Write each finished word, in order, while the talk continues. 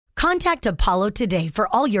Contact Apollo today for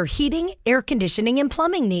all your heating, air conditioning, and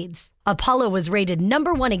plumbing needs. Apollo was rated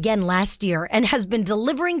 #1 again last year and has been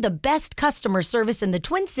delivering the best customer service in the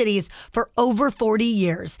Twin Cities for over 40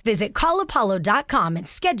 years. Visit callapollo.com and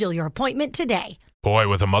schedule your appointment today. Boy,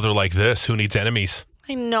 with a mother like this, who needs enemies?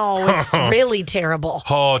 I know, it's really terrible.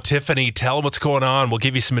 Oh, Tiffany, tell them what's going on. We'll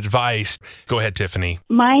give you some advice. Go ahead, Tiffany.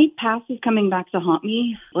 My past is coming back to haunt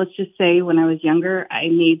me. Let's just say when I was younger, I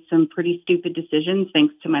made some pretty stupid decisions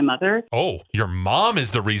thanks to my mother. Oh, your mom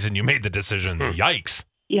is the reason you made the decisions. Yikes.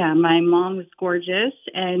 Yeah, my mom was gorgeous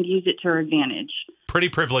and used it to her advantage. Pretty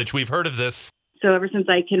privileged. We've heard of this. So ever since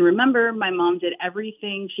I can remember, my mom did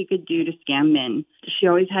everything she could do to scam men. She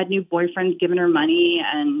always had new boyfriends giving her money,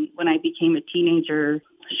 and when I became a teenager,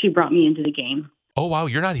 she brought me into the game. Oh, wow.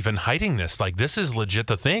 You're not even hiding this. Like, this is legit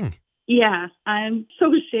the thing. Yeah, I'm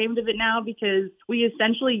so ashamed of it now because we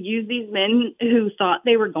essentially used these men who thought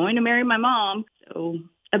they were going to marry my mom. So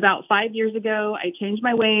about 5 years ago, I changed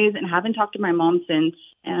my ways and haven't talked to my mom since.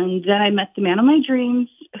 And then I met the man of my dreams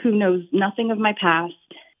who knows nothing of my past.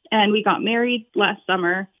 And we got married last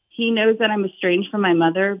summer. He knows that I'm estranged from my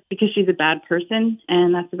mother because she's a bad person,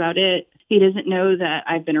 and that's about it. He doesn't know that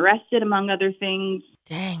I've been arrested, among other things.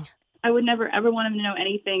 Dang. I would never, ever want him to know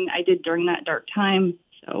anything I did during that dark time.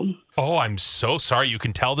 So. Oh, I'm so sorry. You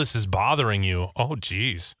can tell this is bothering you. Oh,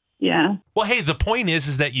 geez. Yeah. Well, hey, the point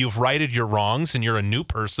is that you've righted your wrongs and you're a new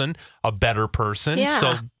person, a better person. Yeah.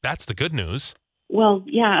 So that's the good news. Well,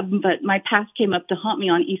 yeah, but my past came up to haunt me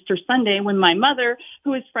on Easter Sunday when my mother,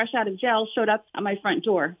 who was fresh out of jail, showed up at my front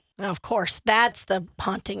door. Of course, that's the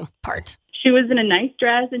haunting part. She was in a nice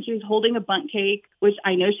dress and she was holding a bundt cake, which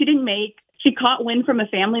I know she didn't make. She caught wind from a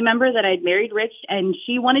family member that I'd married rich and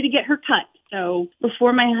she wanted to get her cut. So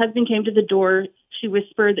before my husband came to the door, she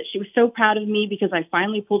whispered that she was so proud of me because I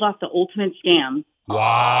finally pulled off the ultimate scam.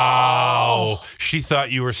 Wow. She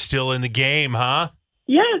thought you were still in the game, huh?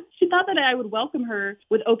 Yeah, she thought that I would welcome her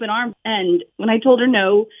with open arms. And when I told her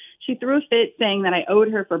no, she threw a fit saying that I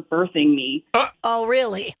owed her for birthing me. Oh,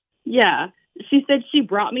 really? Yeah. She said she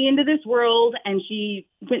brought me into this world and she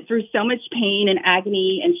went through so much pain and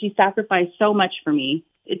agony and she sacrificed so much for me.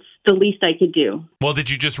 It's the least I could do. Well, did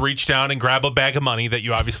you just reach down and grab a bag of money that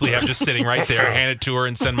you obviously have just sitting right there, hand it to her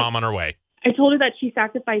and send mom on her way? I told her that she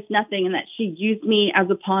sacrificed nothing and that she used me as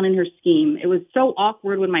a pawn in her scheme. It was so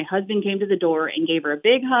awkward when my husband came to the door and gave her a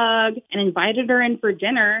big hug and invited her in for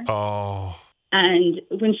dinner. Oh. And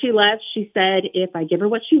when she left, she said, if I give her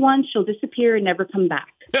what she wants, she'll disappear and never come back.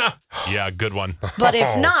 Yeah, good one. But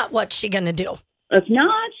if not, what's she going to do? If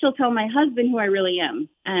not, she'll tell my husband who I really am.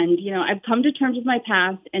 And, you know, I've come to terms with my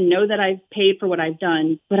past and know that I've paid for what I've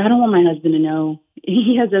done, but I don't want my husband to know.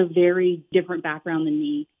 He has a very different background than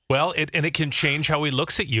me. Well, it can change how he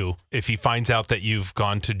looks at you if he finds out that you've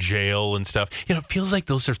gone to jail and stuff. You know, it feels like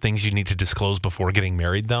those are things you need to disclose before getting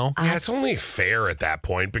married, though. Yeah, it's only fair at that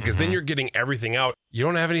point because then you're getting everything out. You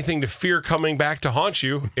don't have anything to fear coming back to haunt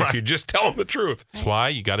you if you just tell them the truth. That's why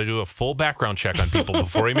you got to do a full background check on people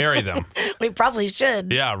before you marry them. We probably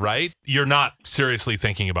should. Yeah, right? You're not seriously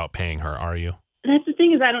thinking about paying her, are you? That's the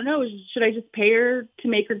thing is, I don't know. Should I just pay her to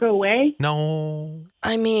make her go away? No.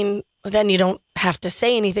 I mean, then you don't have to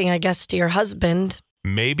say anything, I guess, to your husband.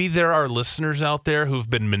 Maybe there are listeners out there who've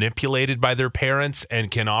been manipulated by their parents and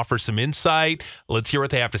can offer some insight. Let's hear what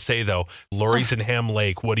they have to say, though. Lori's in Ham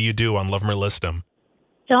Lake. What do you do on Love 'Em or List 'Em?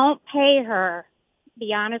 Don't pay her.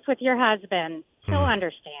 Be honest with your husband. He'll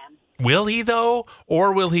understand. Will he, though?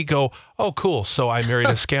 Or will he go, oh, cool, so I married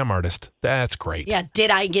a scam artist. That's great. Yeah, did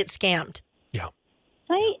I get scammed? Yeah.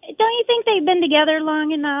 Don't you think they've been together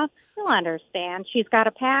long enough? He'll understand. She's got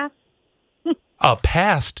a past. A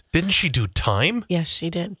past? Didn't she do time? Yes, she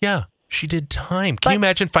did. Yeah, she did time. Can you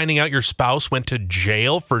imagine finding out your spouse went to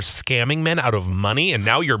jail for scamming men out of money and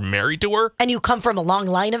now you're married to her? And you come from a long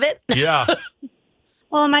line of it? Yeah.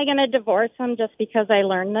 Well, am I going to divorce him just because I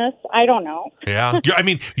learned this? I don't know. Yeah. I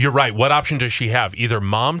mean, you're right. What option does she have? Either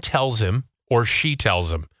mom tells him or she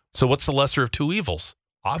tells him. So what's the lesser of two evils?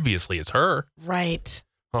 Obviously, it's her. Right.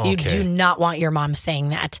 Okay. You do not want your mom saying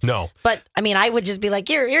that. No. But, I mean, I would just be like,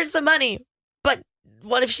 here's the money. But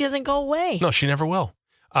what if she doesn't go away? No, she never will.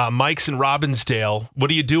 Mike's in Robbinsdale. What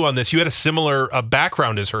do you do on this? You had a similar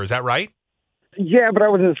background as her. Is that right? Yeah, but I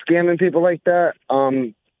wasn't scamming people like that.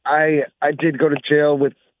 I did go to jail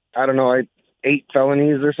with, I don't know, 8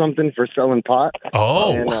 felonies or something for selling pot.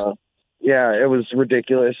 Oh. And, yeah, it was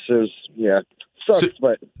ridiculous. It was, sucks. So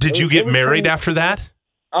but did you get married after that?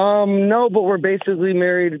 No, but we're basically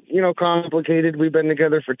married, complicated. We've been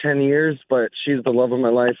together for 10 years, but she's the love of my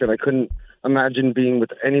life, and I couldn't imagine being with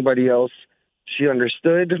anybody else. She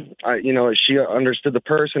understood, she understood the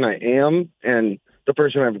person I am and the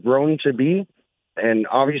person I've grown to be. And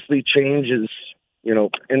obviously change is,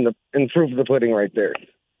 in proof of the pudding right there.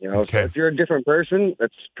 Okay. So if you're a different person,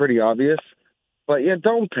 that's pretty obvious. But yeah,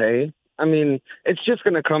 don't pay. I mean, it's just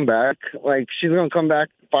going to come back. Like, she's going to come back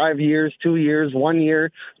 5 years, 2 years, 1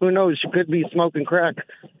 year. Who knows? She could be smoking crack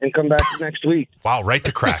and come back next week. Wow, right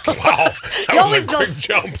to crack. Wow. That It was always a quick goes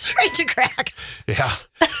jump. straight to crack. Yeah.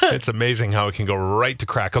 It's amazing how it can go right to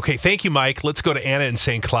crack. Okay, thank you, Mike. Let's go to Anna in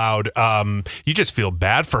St. Cloud. You just feel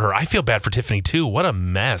bad for her. I feel bad for Tiffany, too. What a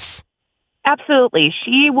mess. Absolutely.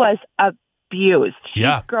 She was abused. She's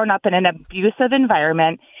Yeah. grown up in an abusive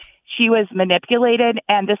environment. She was manipulated,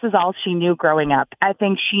 and this is all she knew growing up. I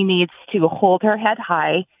think she needs to hold her head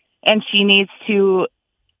high, and she needs to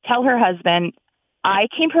tell her husband, I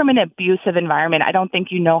came from an abusive environment. I don't think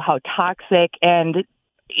you know how toxic and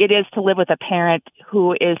it is to live with a parent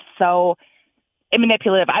who is so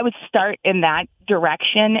manipulative. I would start in that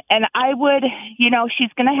direction, and I would,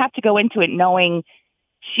 she's going to have to go into it knowing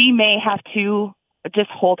she may have to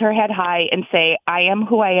just hold her head high and say, I am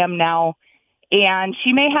who I am now. And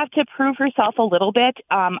she may have to prove herself a little bit.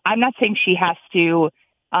 I'm not saying she has to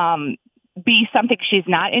be something she's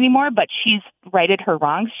not anymore, but she's righted her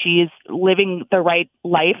wrongs. She's living the right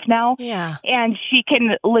life now. Yeah. And she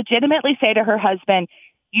can legitimately say to her husband,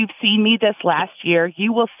 you've seen me this last year.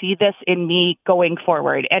 You will see this in me going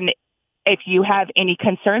forward. And if you have any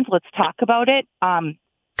concerns, let's talk about it.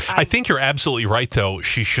 I think you're absolutely right, though.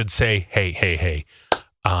 She should say, hey,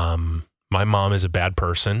 my mom is a bad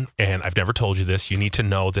person, and I've never told you this. You need to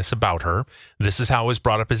know this about her. This is how I was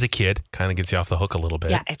brought up as a kid. Kind of gets you off the hook a little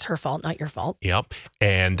bit. Yeah, it's her fault, not your fault. Yep.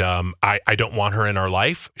 And I don't want her in our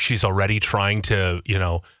life. She's already trying to,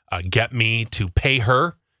 get me to pay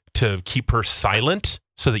her to keep her silent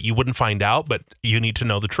so that you wouldn't find out, but you need to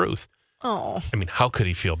know the truth. Oh. I mean, how could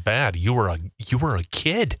he feel bad? You were a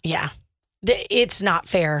kid. Yeah. It's not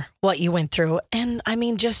fair what you went through. And I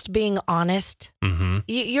mean, just being honest,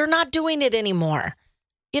 you're not doing it anymore.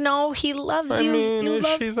 He loves you. You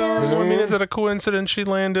love him. Is it a coincidence she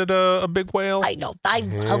landed a big whale? I know.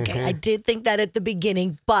 Okay, I did think that at the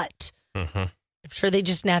beginning, but I'm sure they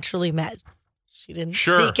just naturally met. She didn't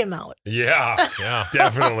seek him out. Yeah.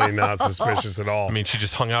 Definitely not suspicious at all. I mean, she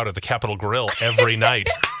just hung out at the Capitol Grill every night.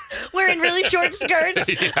 Wearing really short skirts.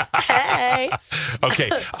 Hey. Okay.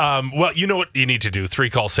 Well, you know what you need to do. 3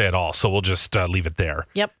 calls say it all. So we'll just leave it there.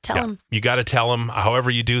 Yep. Tell him. You got to tell him.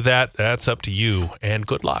 However you do that, that's up to you. And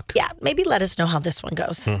good luck. Yeah. Maybe let us know how this one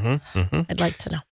goes. I'd like to know.